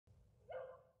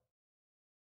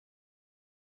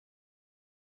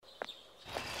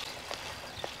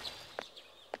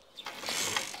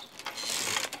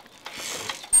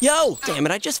Yo! Damn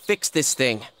it, I just fixed this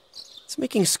thing. It's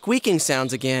making squeaking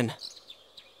sounds again.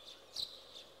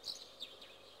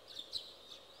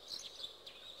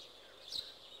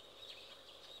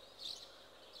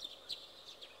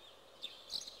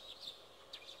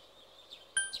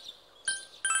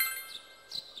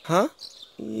 Huh?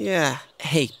 Yeah.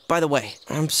 Hey, by the way,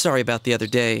 I'm sorry about the other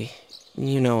day.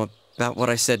 You know, about what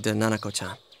I said to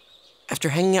Nanako-chan. After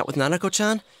hanging out with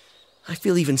Nanako-chan, I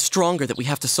feel even stronger that we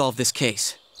have to solve this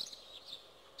case.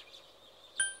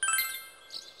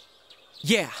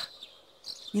 Yeah.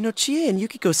 You know, Chie and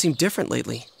Yukiko seem different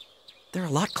lately. They're a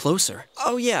lot closer.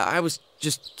 Oh yeah, I was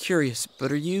just curious,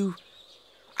 but are you...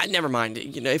 never mind.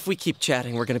 You know, if we keep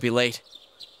chatting, we're gonna be late.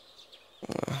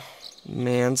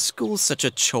 Man, school's such a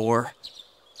chore.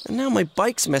 And now my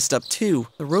bike's messed up too.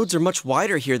 The roads are much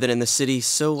wider here than in the city,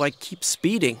 so I keep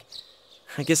speeding.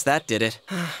 I guess that did it.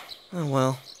 Oh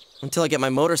well. Until I get my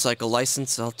motorcycle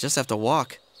license, I'll just have to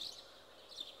walk.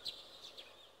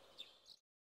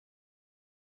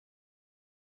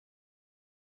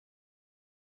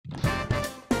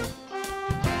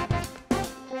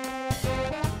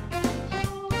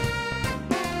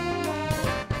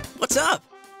 What's up?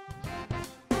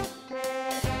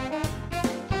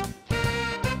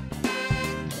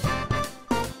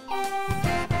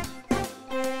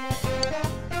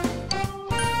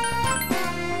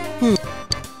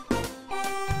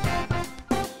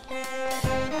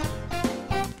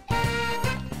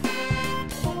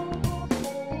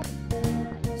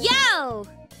 Yo!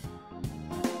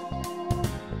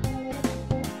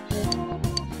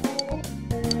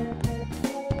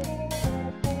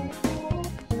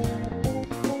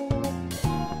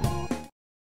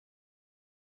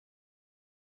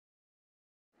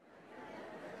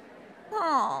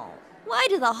 Oh, why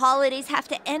do the holidays have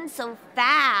to end so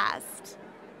fast?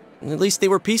 At least they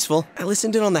were peaceful. I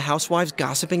listened in on the housewives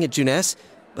gossiping at Juness,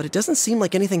 but it doesn't seem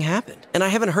like anything happened. And I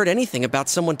haven't heard anything about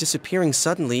someone disappearing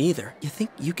suddenly either. You think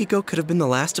Yukiko could have been the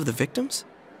last of the victims?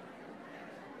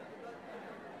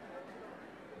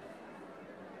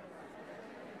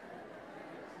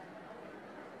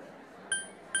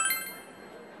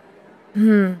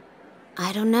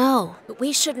 I don't know, but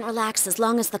we shouldn't relax as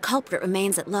long as the culprit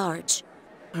remains at large.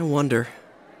 I wonder,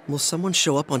 will someone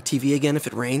show up on TV again if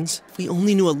it rains? If we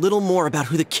only knew a little more about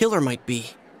who the killer might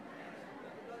be.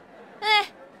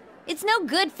 It's no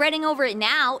good fretting over it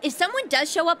now. If someone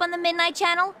does show up on the Midnight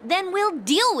Channel, then we'll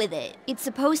deal with it. It's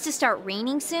supposed to start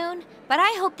raining soon, but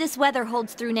I hope this weather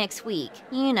holds through next week.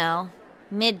 You know,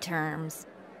 midterms.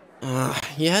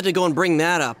 You had to go and bring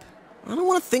that up. I don't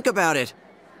want to think about it.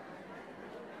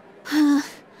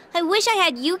 I wish I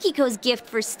had Yukiko's gift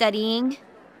for studying.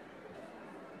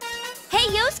 Hey,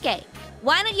 Yosuke!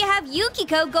 Why don't you have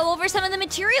Yukiko go over some of the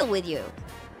material with you?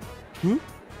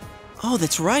 Oh,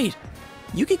 that's right.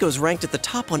 Yukiko's ranked at the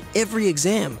top on every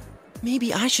exam.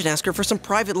 Maybe I should ask her for some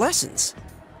private lessons.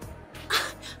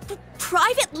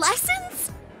 Private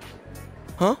lessons?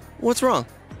 Huh? What's wrong?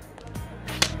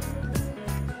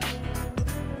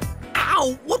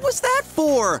 Ow! What was that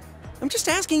for? I'm just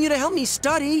asking you to help me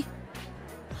study.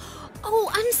 Oh,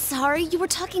 I'm sorry. You were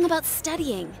talking about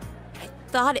studying. I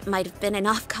thought it might have been an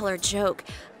off-color joke.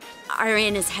 Our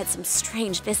inn has had some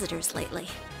strange visitors lately.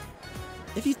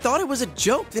 If you thought it was a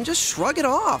joke, then just shrug it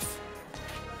off.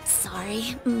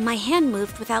 Sorry, my hand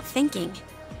moved without thinking.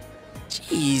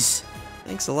 Jeez.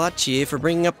 Thanks a lot, Chie, for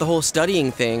bringing up the whole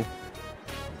studying thing.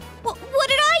 What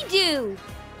did I do?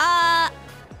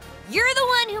 You're the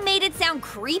one who made it sound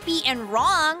creepy and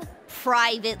wrong.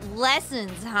 Private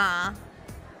lessons, huh?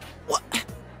 What?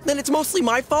 Then it's mostly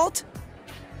my fault?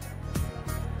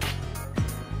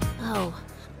 Oh,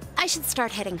 I should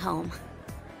start heading home.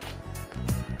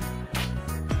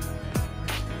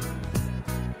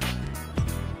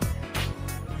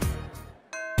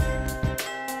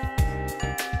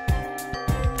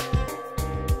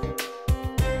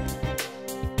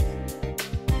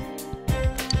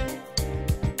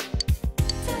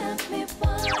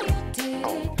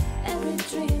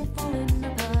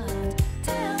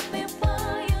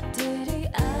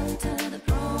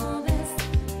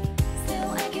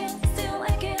 Still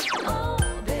I can,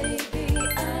 oh baby.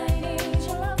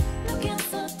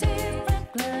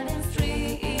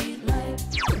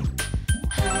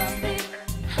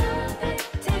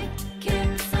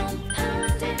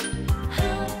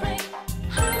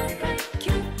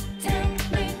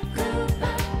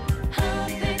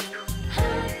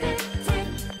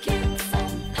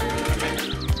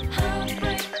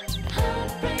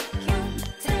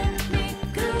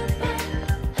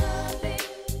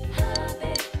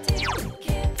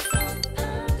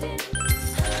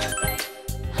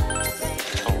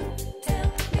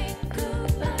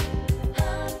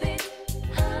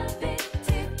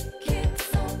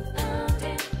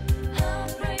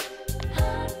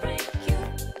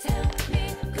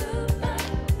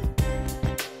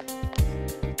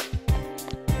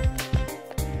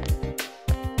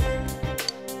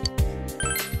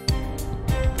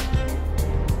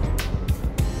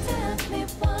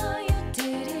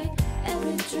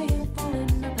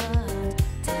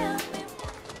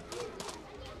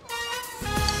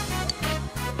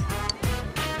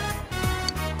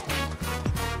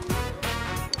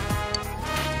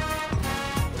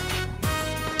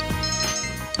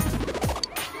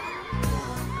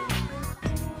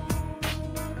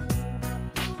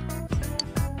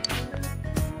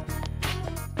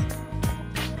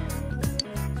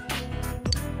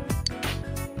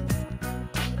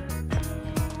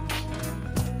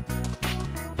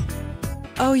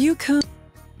 Oh, you could.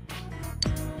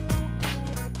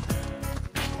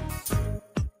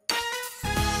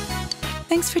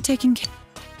 Thanks for taking care.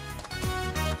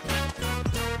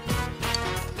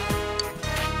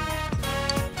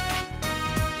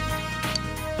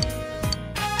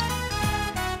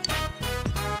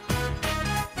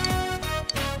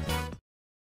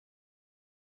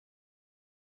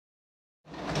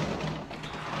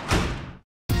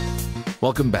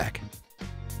 Welcome back.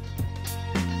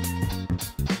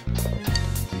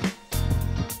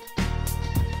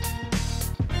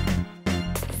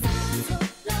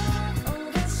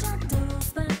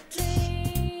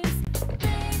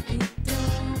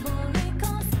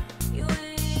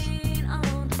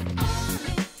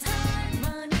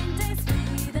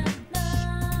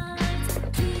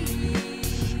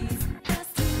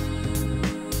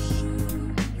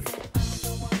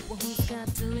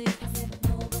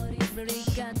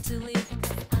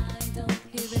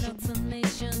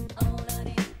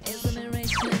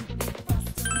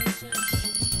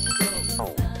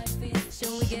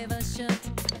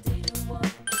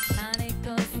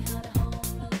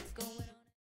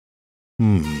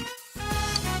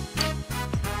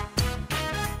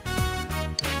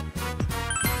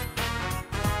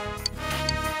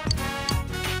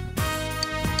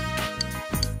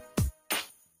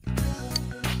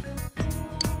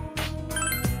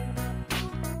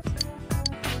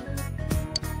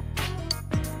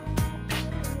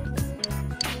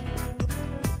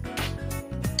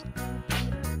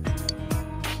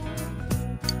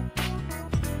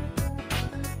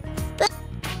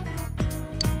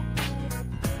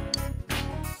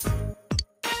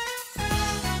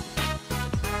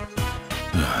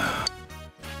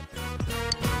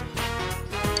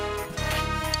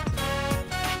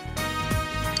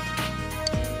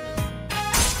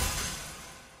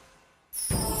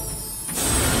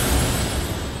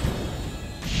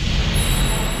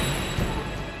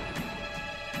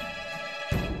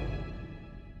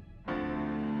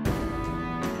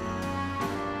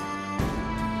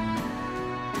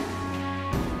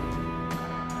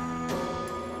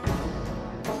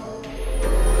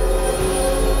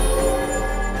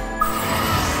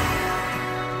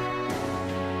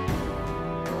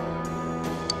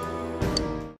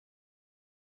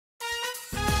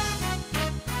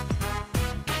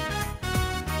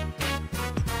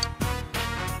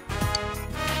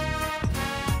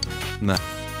 Nah.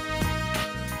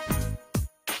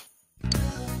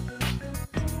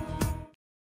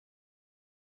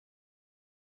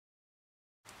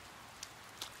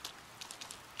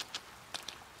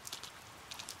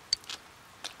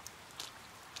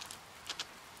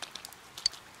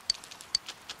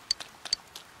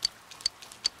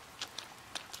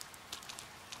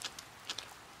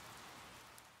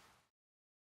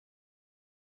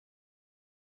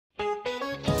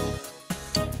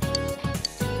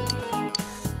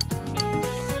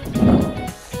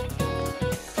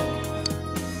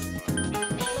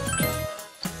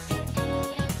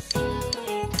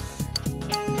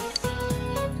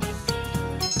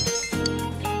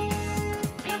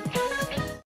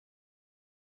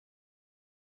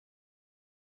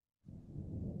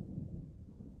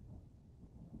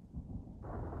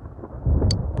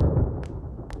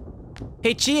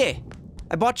 Hey, Chie,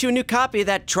 I bought you a new copy of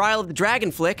that Trial of the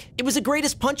Dragon flick. It was the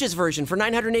Greatest Punches version for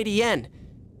 980 yen.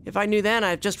 If I knew then,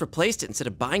 I'd have just replaced it instead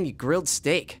of buying you grilled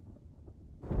steak.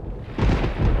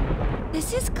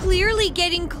 This is clearly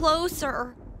getting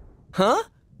closer. Huh?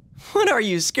 What are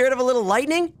you, scared of a little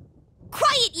lightning?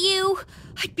 Quiet, you!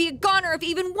 I'd be a goner if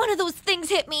even one of those things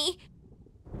hit me.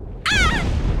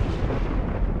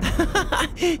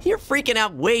 You're freaking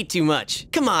out way too much.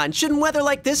 Come on, shouldn't weather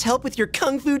like this help with your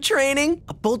kung fu training?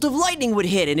 A bolt of lightning would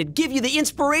hit and it'd give you the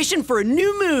inspiration for a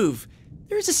new move.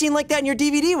 There was a scene like that in your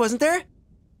DVD, wasn't there?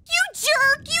 You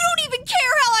jerk! You don't even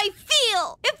care how I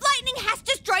feel! If lightning has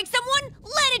to strike someone,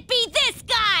 let it be this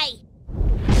guy!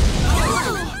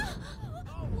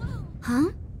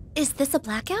 Huh? Is this a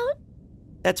blackout?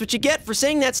 That's what you get for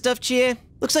saying that stuff, Chie.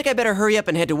 Looks like I better hurry up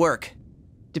and head to work.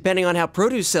 Depending on how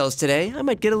produce sells today, I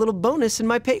might get a little bonus in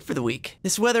my pay for the week.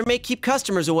 This weather may keep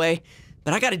customers away,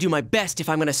 but I gotta do my best if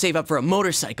I'm gonna save up for a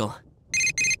motorcycle.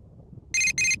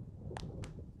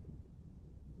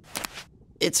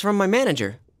 It's from my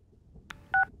manager.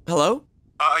 Hello?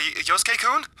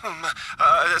 Yosuke-kun?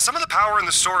 Some of the power in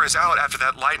the store is out after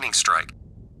that lightning strike.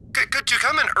 Could you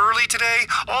come in early today?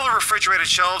 All the refrigerated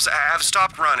shelves have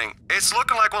stopped running. It's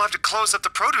looking like we'll have to close up the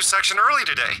produce section early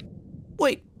today.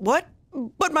 Wait, what?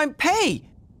 But my pay!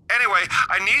 Anyway,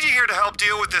 I need you here to help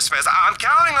deal with this mess. I'm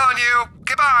counting on you.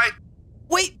 Goodbye.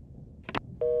 Wait!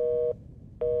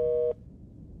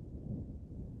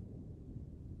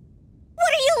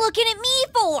 looking at me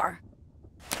for?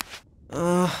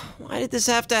 Why did this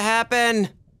have to happen?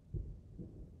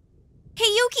 Hey,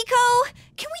 Yukiko,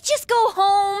 can we just go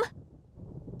home?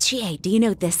 Chie, do you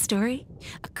know this story?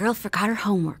 A girl forgot her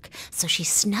homework, so she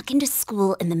snuck into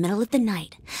school in the middle of the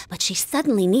night, but she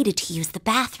suddenly needed to use the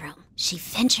bathroom. She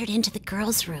ventured into the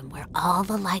girls' room where all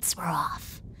the lights were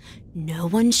off. No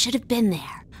one should have been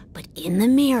there, but in the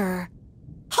mirror...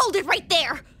 Hold it right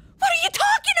there! What are you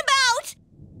talking about?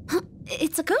 Huh,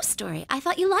 it's a ghost story. I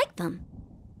thought you liked them.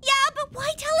 Yeah, but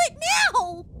why tell it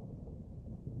now?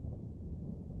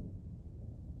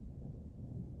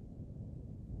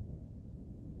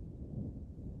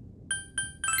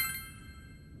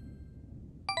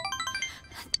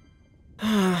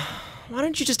 Why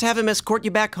don't you just have him escort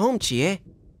you back home, Chie?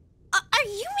 Are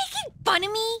you making fun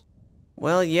of me?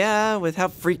 Well, yeah, with how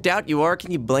freaked out you are,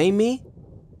 can you blame me?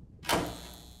 Oh,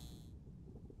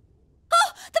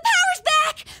 the power's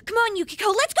back! Come on, Yukiko,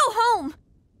 let's go home!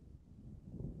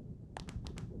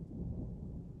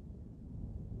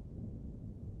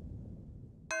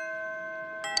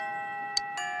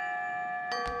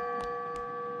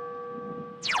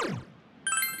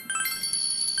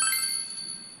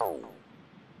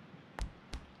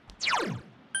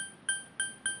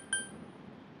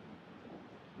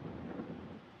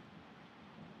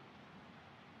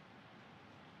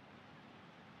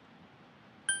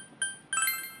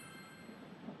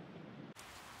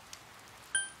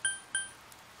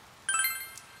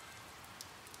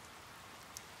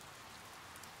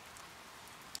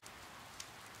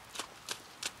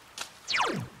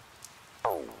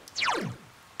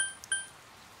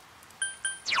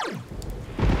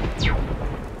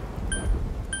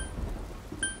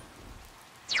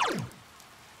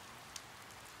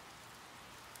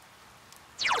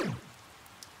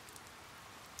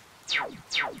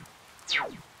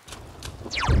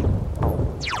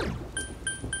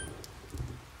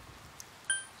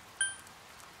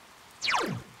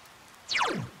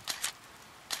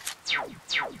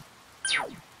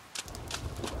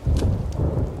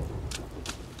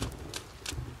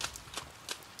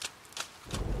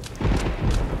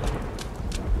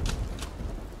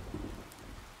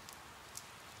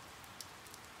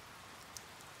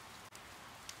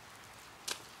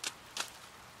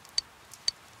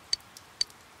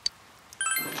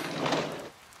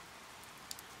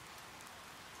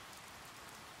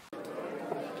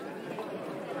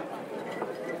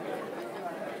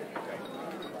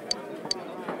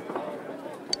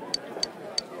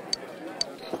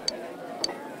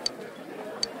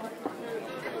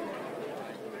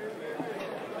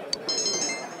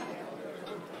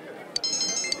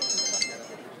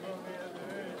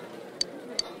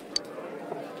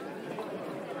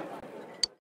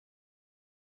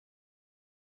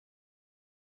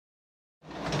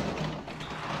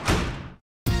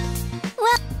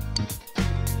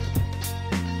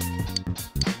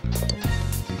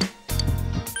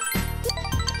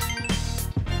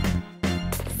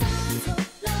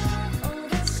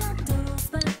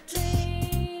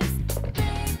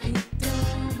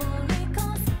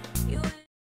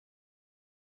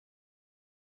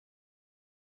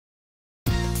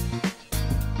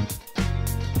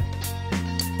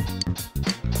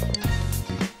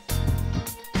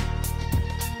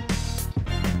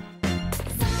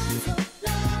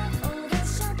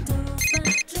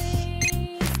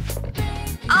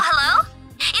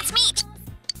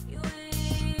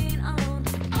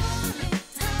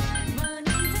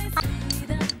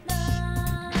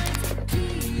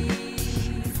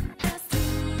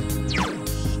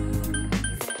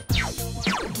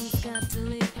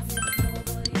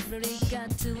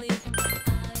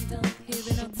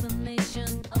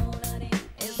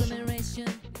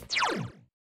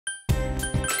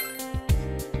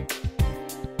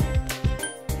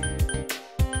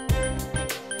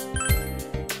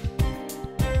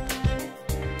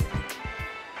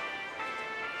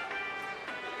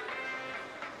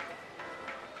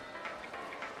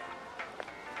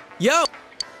 Yo!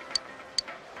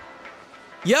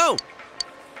 Yo!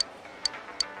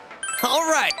 All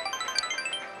right!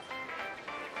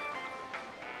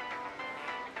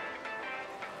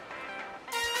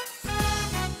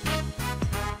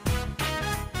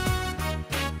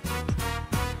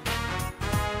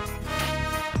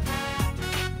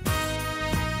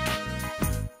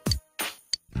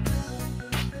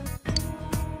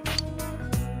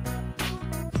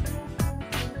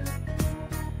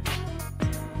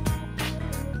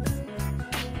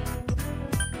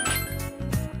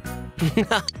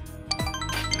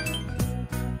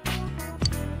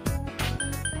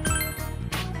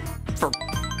 For...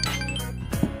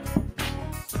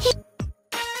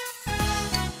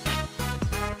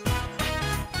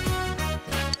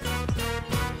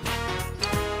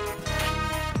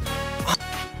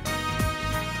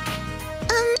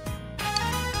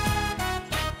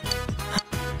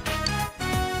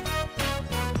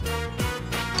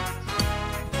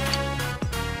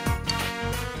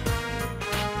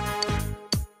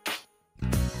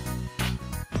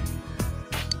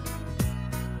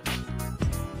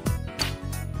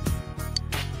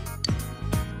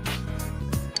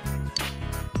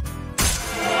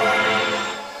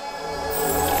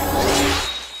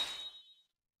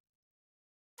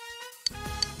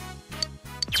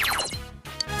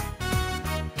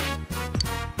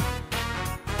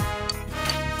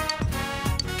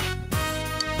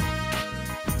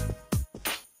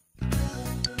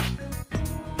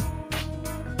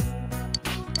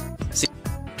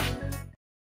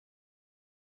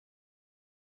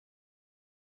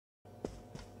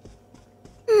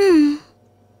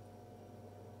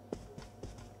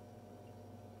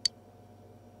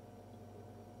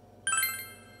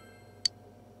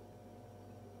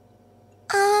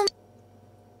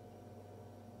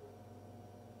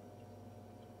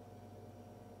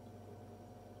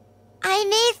 I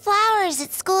made flowers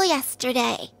at school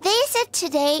yesterday. They said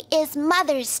today is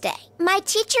Mother's Day. My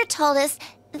teacher told us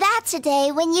that's a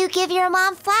day when you give your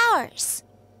mom flowers.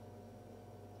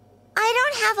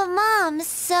 I don't have a mom,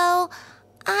 so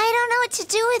I don't know what to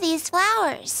do with these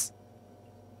flowers.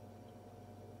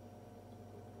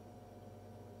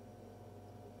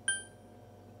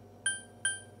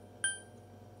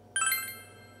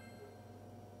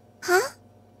 Huh?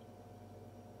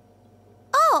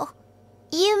 Oh,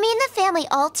 you mean the family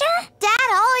altar? Dad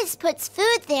always puts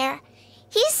food there.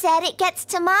 He said it gets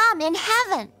to Mom in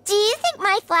heaven. Do you think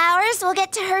my flowers will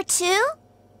get to her too?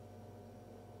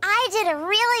 I did a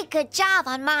really good job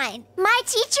on mine. My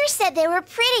teacher said they were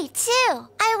pretty too.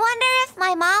 I wonder if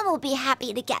my mom will be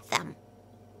happy to get them.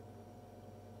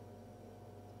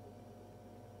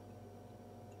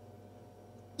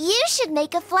 You should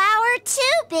make a flower too,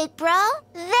 big bro.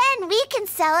 Then we can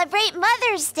celebrate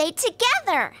Mother's Day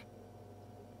together.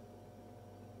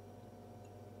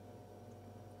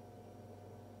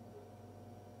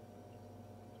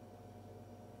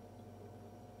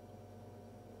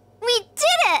 We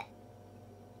did it!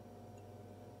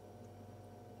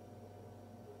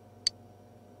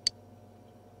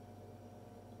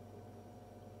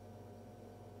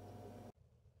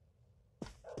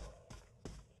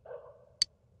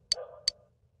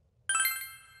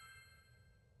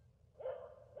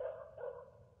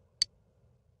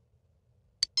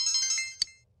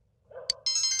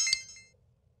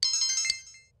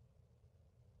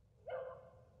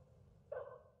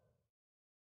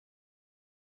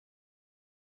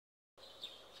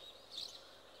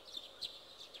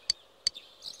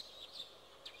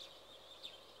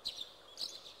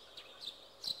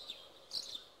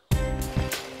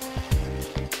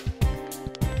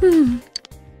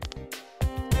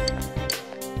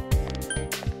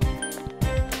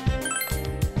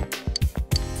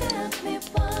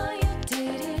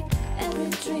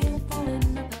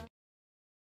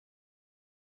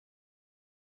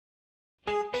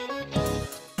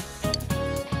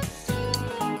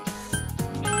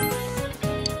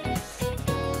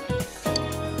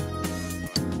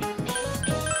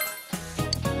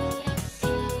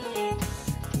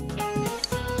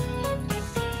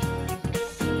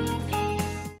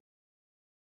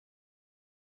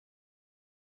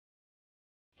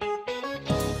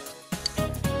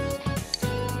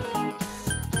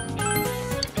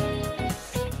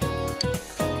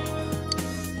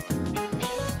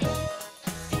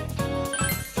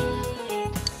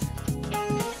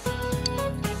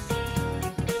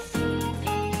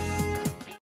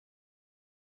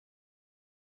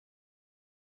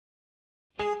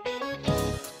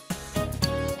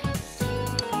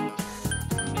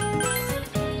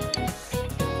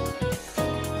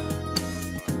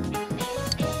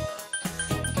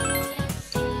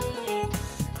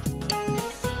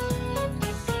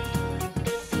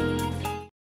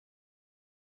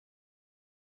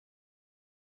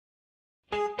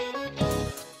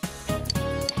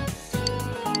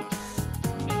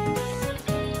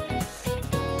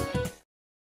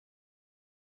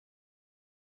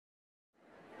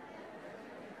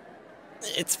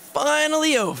 It's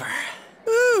finally over.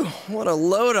 Ooh, what a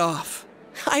load off.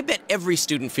 I bet every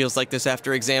student feels like this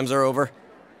after exams are over.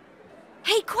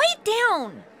 Hey, quiet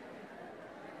down!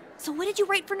 So what did you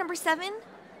write for number 7?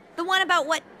 The one about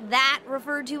what that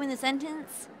referred to in the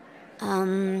sentence?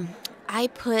 I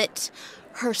put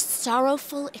her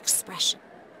sorrowful expression.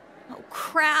 Oh,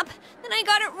 crap. Then I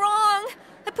got it wrong.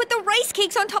 I put the rice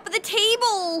cakes on top of the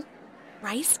table.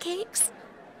 Rice cakes?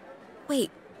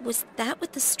 Wait, was that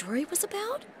what the story was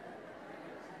about?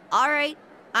 All right,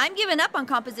 I'm giving up on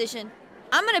composition.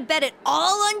 I'm gonna bet it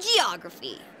all on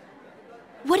geography.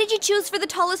 What did you choose for the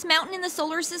tallest mountain in the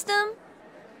solar system?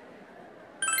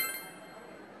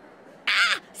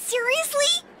 Ah,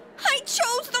 seriously? I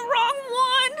chose the wrong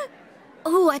one!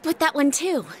 Oh, I put that one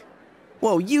too.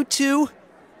 Whoa, you too?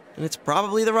 And it's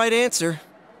probably the right answer.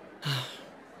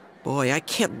 Boy, I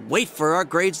can't wait for our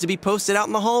grades to be posted out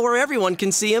in the hall where everyone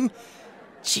can see them.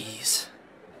 Jeez.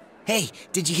 Hey,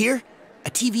 did you hear? A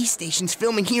TV station's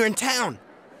filming here in town.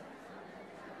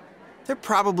 They're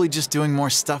probably just doing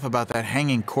more stuff about that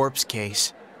hanging corpse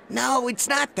case. No, it's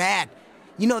not that.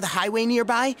 You know the highway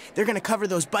nearby? They're gonna cover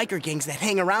those biker gangs that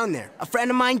hang around there. A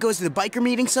friend of mine goes to the biker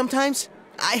meetings sometimes.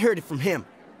 I heard it from him.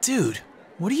 Dude,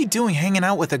 what are you doing hanging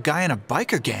out with a guy in a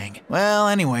biker gang? Well,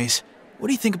 anyways, what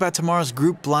do you think about tomorrow's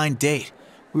group blind date?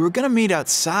 We were gonna meet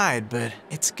outside, but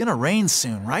it's gonna rain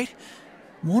soon, right?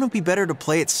 Won't it be better to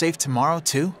play it safe tomorrow,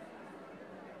 too?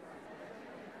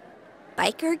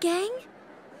 Biker gang?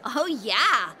 Oh,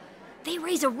 yeah. They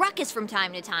raise a ruckus from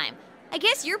time to time. I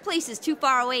guess your place is too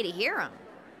far away to hear them.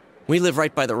 We live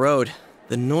right by the road.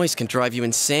 The noise can drive you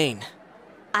insane.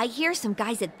 I hear some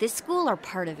guys at this school are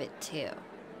part of it, too.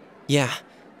 Yeah,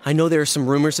 I know there are some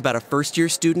rumors about a first-year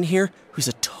student here who's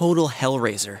a total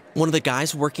hellraiser. One of the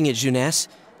guys working at Jeunesse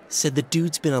said the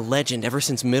dude's been a legend ever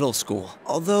since middle school.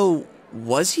 Although,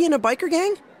 was he in a biker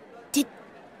gang?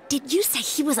 Did you say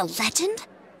he was a legend?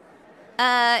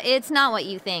 It's not what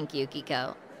you think,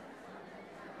 Yukiko.